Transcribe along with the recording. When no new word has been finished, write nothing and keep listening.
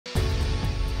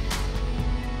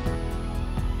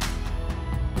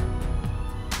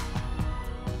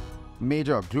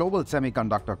Major global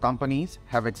semiconductor companies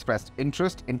have expressed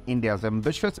interest in India's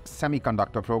ambitious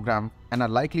semiconductor program and are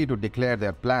likely to declare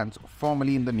their plans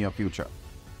formally in the near future.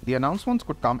 The announcements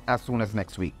could come as soon as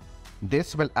next week.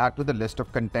 This will add to the list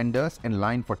of contenders in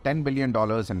line for $10 billion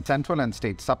in central and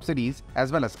state subsidies,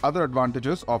 as well as other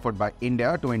advantages offered by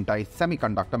India to entice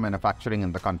semiconductor manufacturing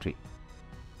in the country.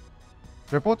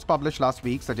 Reports published last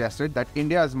week suggested that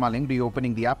India is mulling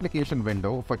reopening the application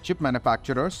window for chip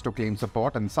manufacturers to claim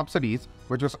support and subsidies,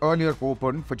 which was earlier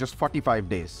open for just 45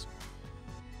 days.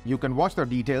 You can watch the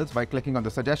details by clicking on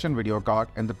the suggestion video card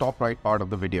in the top right part of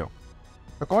the video.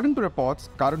 According to reports,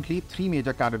 currently 3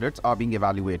 major candidates are being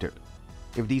evaluated.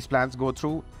 If these plans go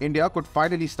through, India could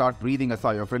finally start breathing a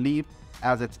sigh of relief,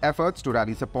 as its efforts to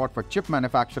rally support for chip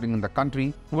manufacturing in the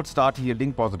country would start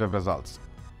yielding positive results.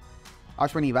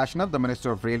 Ashwini Vaishnav, the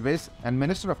Minister of Railways and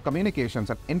Minister of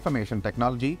Communications and Information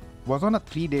Technology, was on a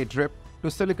 3-day trip to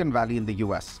Silicon Valley in the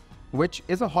US, which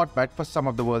is a hotbed for some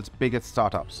of the world's biggest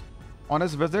startups. On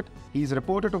his visit, he is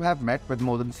reported to have met with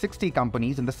more than 60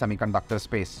 companies in the semiconductor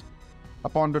space.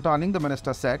 Upon returning, the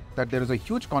minister said that there is a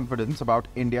huge confidence about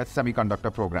India's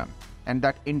semiconductor program and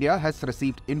that India has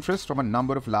received interest from a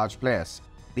number of large players.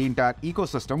 The entire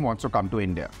ecosystem wants to come to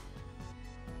India.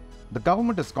 The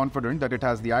government is confident that it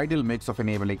has the ideal mix of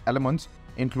enabling elements,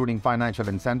 including financial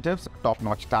incentives,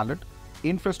 top-notch talent,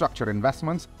 infrastructure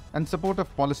investments, and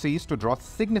supportive policies to draw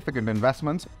significant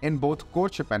investments in both core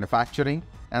chip manufacturing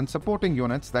and supporting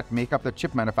units that make up the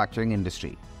chip manufacturing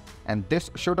industry. And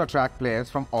this should attract players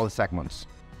from all segments.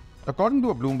 According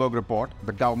to a Bloomberg report,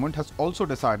 the government has also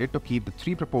decided to keep the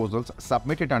 3 proposals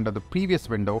submitted under the previous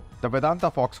window: the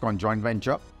Vedanta-Foxconn joint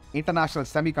venture, International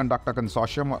Semiconductor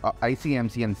Consortium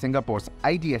ICMC, and Singapore's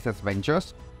IGSS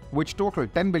Ventures, which total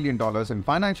 $10 billion in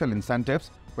financial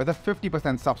incentives with a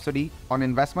 50% subsidy on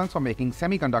investments for making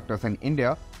semiconductors in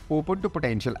India, open to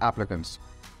potential applicants.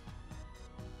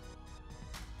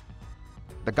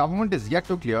 The government is yet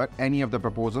to clear any of the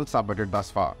proposals submitted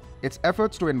thus far. Its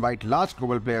efforts to invite large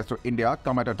global players to India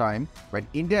come at a time when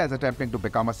India is attempting to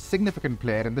become a significant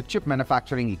player in the chip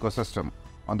manufacturing ecosystem,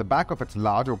 on the back of its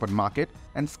large open market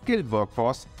and skilled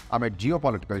workforce amid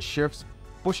geopolitical shifts,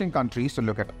 pushing countries to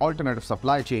look at alternative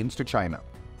supply chains to China.